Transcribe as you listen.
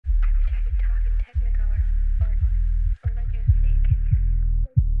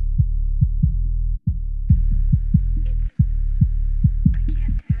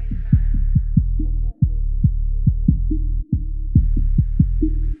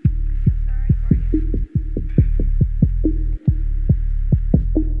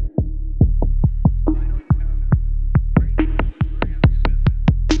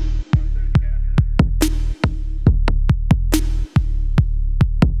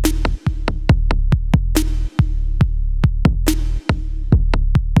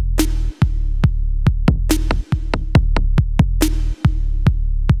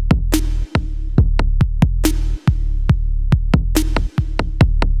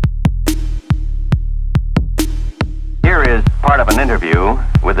an interview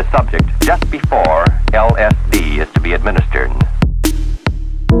with the subject just before LSD is to be administered.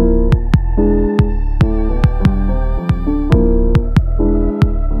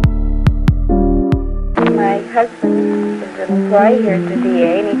 My husband is an employee here at the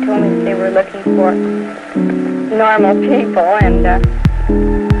DA, and he told me that they were looking for normal people, and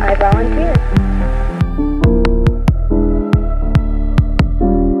I volunteered.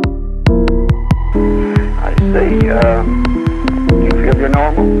 I see. Do you feel you're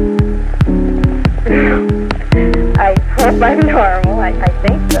normal? I hope I'm normal. I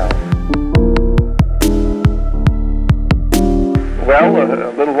think so. Well, a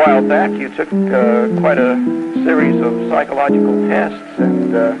little while back you took quite a series of psychological tests,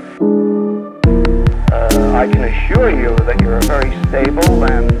 and I can assure you that you're a very stable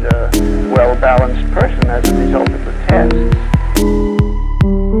and well-balanced person as a result of the tests.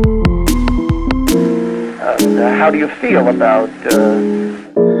 How do you feel about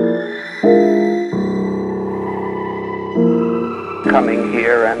coming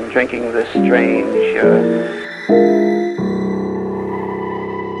here and drinking this strange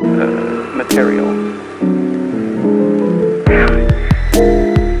material?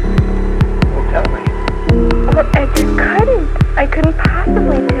 Well, tell me. Well, I just couldn't. I couldn't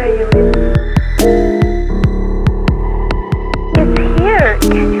possibly tell you. It's here.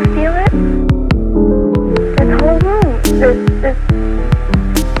 Can't you feel it? This whole room. This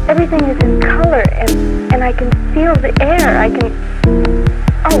everything is in color, and I can feel the air. I can.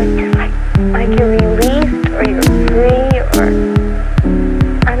 Oh, it's just like you're released, or you're free, or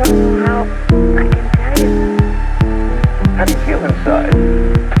I don't know how I can tell you. How do you feel inside?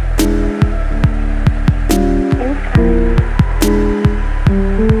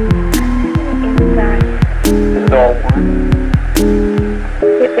 Inside. Is it all one?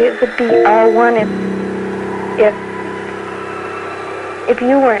 It would be all one if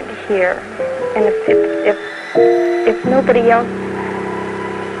you weren't here, and if nobody else.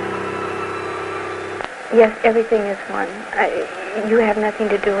 Yes, everything is one. You have nothing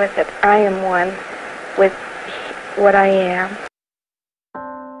to do with it. I am one with what I am.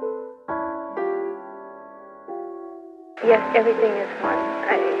 Yes, everything is one.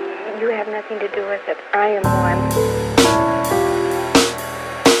 You have nothing to do with it. I am one.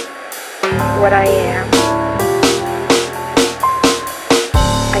 What I am.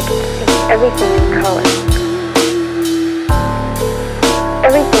 I can see everything in color.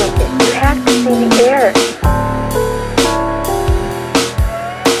 Everything. You have to see the air.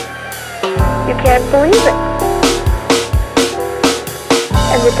 You can't believe it.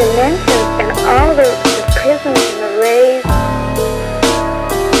 And the dimensions and all the prisms and the rays.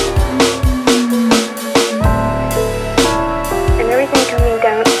 And everything coming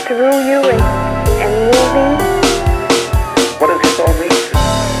down through you and moving. What does this all mean?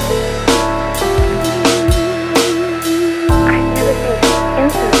 I've never seen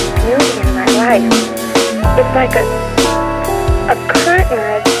infinite beauty in my life. It's like a curtain or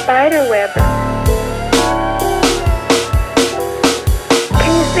a spider web.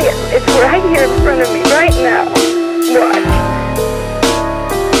 Can you see it? It's right here in front of me, right now. Watch.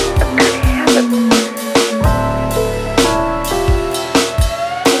 Oh, good heavens.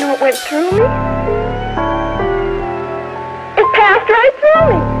 You know what went through me? It passed right through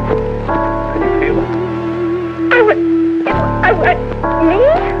me. Can you feel it? Me?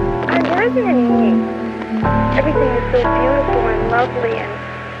 I wasn't any me. Everything is so beautiful and lovely and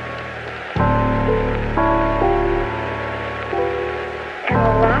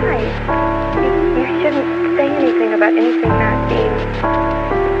alive. You shouldn't say anything about anything not being.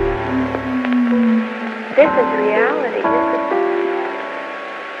 This is reality.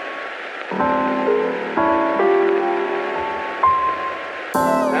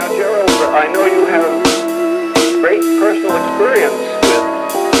 Now, Gerald, I know you have great personal experience with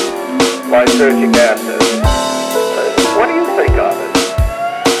lysergic acid. What do you think of it?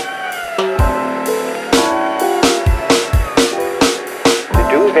 To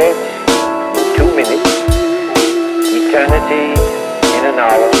do that in 2 minutes, eternity in an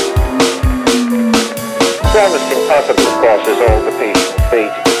hour. It's almost impossible, of course, as all the patients say,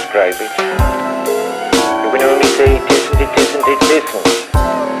 to describe it. You can only say it isn't, it isn't, it isn't.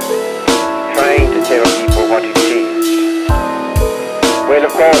 Trying to tell people what it is. Well,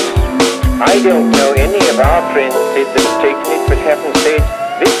 of course, I don't know any of our friends that have taken it but haven't said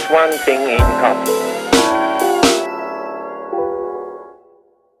this one thing in common.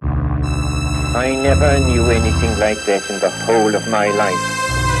 I never knew anything like that in the whole of my life.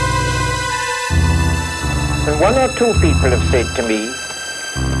 And 1 or 2 people have said to me,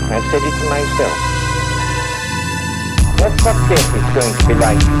 I've said it to myself, That's what death is going to be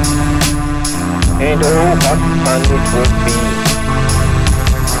like. And oh, what fun it would be.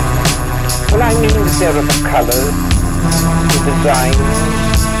 Well, I mean that there are the colors, the designs,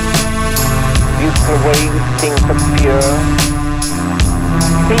 beautiful ways things appear.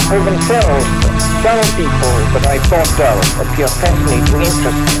 People themselves, dull people that I thought dull, appear fascinating,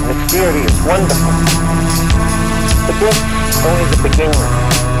 interesting, mysterious, wonderful. But that's only the beginning.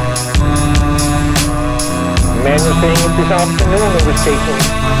 A man was saying it this afternoon who was taking it.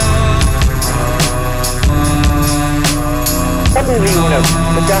 Suddenly, you know,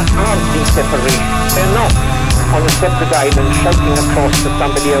 that there aren't these separations. They're not on a separate island shouting across to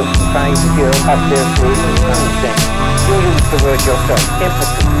somebody else and trying to hear what they're saying and understand. You use the word yourself,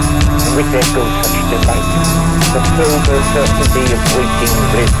 empathy, and with that goes such delight. The sober certainty of waiting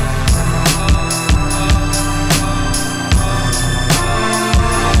bliss.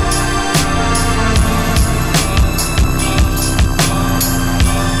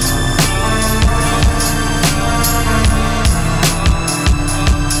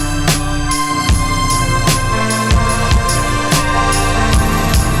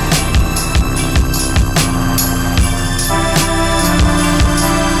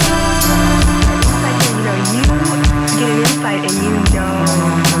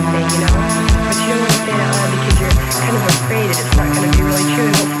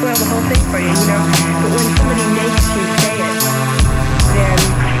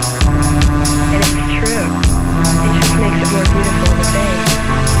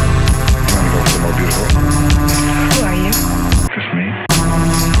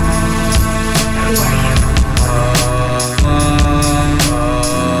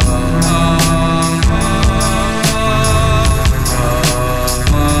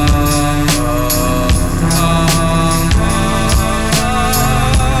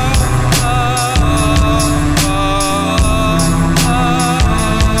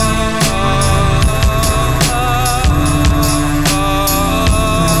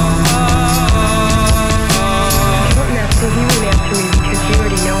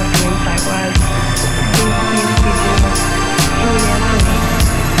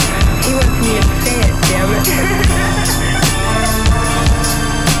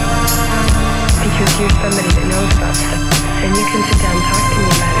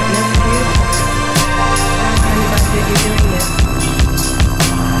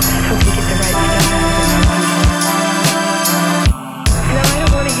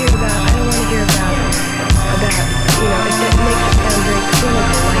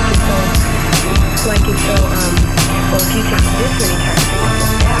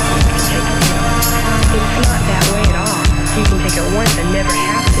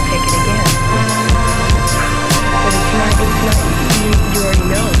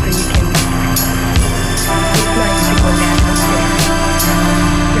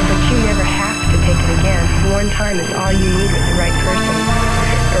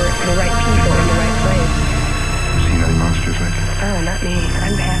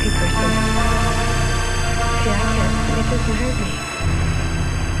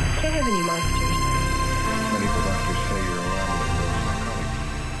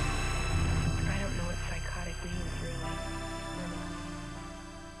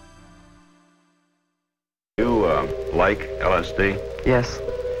 Like LSD? Yes.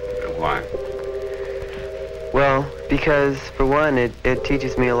 Why? Well, because for one, it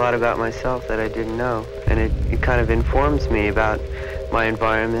teaches me a lot about myself that I didn't know, and it kind of informs me about my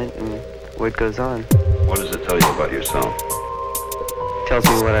environment and what goes on. What does it tell you about yourself? It tells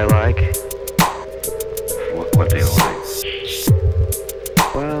me what I like. What do you like?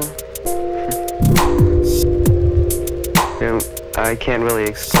 Well, I can't really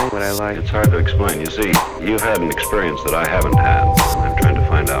explain what I like. It's hard to explain. You see, you've had an experience that I haven't had. I'm trying to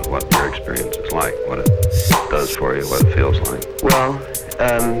find out what your experience is like, what it does for you, what it feels like. Well,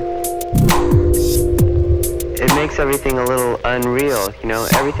 it makes everything a little unreal, you know.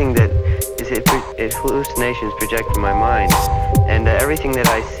 Everything that is hallucinations project in my mind, and everything that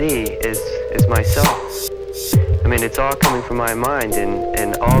I see is myself. I mean, it's all coming from my mind,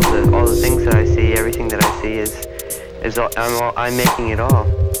 and all the things that I see, everything that I see is I'm making it all.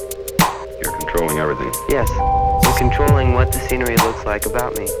 You're controlling everything? Yes. I'm controlling what the scenery looks like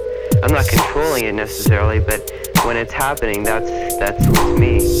about me. I'm not controlling it necessarily, but when it's happening, that's what's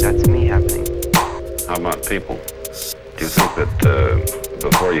me. That's me happening. How about people? Do you think that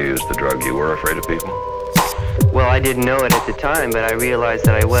before you used the drug, you were afraid of people? Well, I didn't know it at the time, but I realized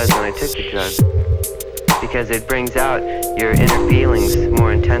that I was when I took the drug. Because it brings out your inner feelings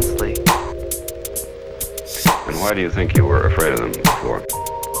more intensely. And why do you think you were afraid of them before?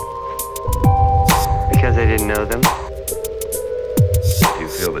 Because I didn't know them.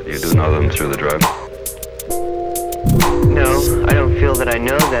 to know them through the drug? No, I don't feel that I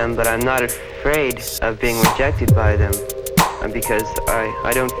know them, but I'm not afraid of being rejected by them. Because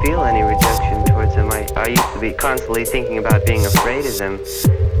I don't feel any rejection towards them. I used to be constantly thinking about being afraid of them,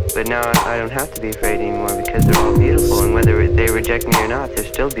 but now I don't have to be afraid anymore because they're all beautiful, and whether they reject me or not, they're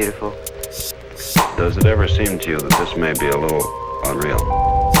still beautiful. Does it ever seem to you that this may be a little unreal?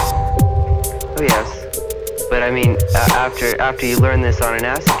 Oh yes, but I mean, after you learn this on an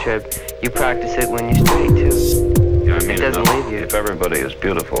acid trip, you practice it when you're straight too. Yeah, I mean, it doesn't leave you. If everybody is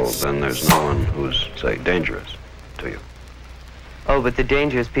beautiful, then there's no one who's, say, dangerous to you. Oh, but the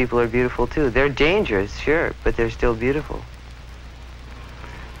dangerous people are beautiful too. They're dangerous, sure, but they're still beautiful.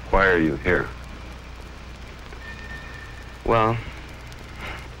 Why are you here? Well,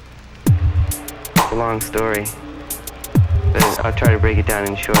 it's a long story, but I'll try to break it down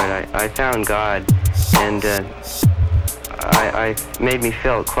in short. I found God, and I made me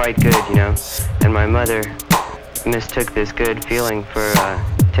feel quite good, you know, and my mother mistook this good feeling for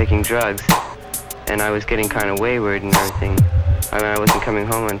taking drugs, and I was getting kind of wayward and everything. I mean, I wasn't coming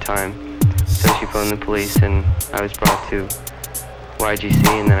home on time, so she phoned the police, and I was brought to YGC,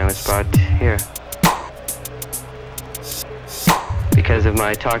 and then I was brought here. Because of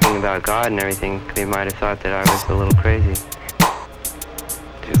my talking about God and everything, they might have thought that I was a little crazy.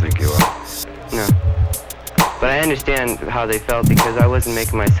 Do you think you are? No. But I understand how they felt because I wasn't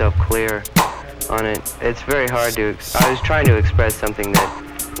making myself clear on it. It's very hard to... I was trying to express something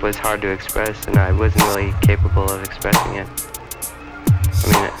that was hard to express, and I wasn't really capable of expressing it. I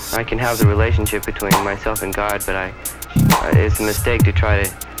mean, I can have the relationship between myself and God, but it's a mistake to try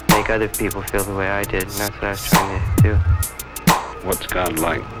to make other people feel the way I did, and that's what I was trying to do. What's God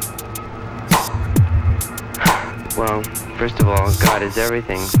like? Well, first of all, God is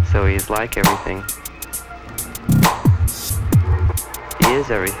everything, so He is like everything. He is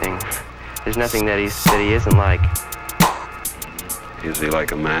everything. There's nothing that He isn't like. Is He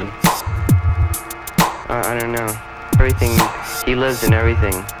like a man? I don't know. Everything, He lives in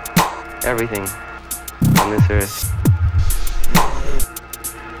everything. Everything on this earth.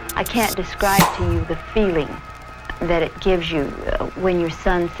 I can't describe to you the feeling that it gives you when your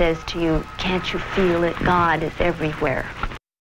son says to you, "Can't you feel it? God is everywhere."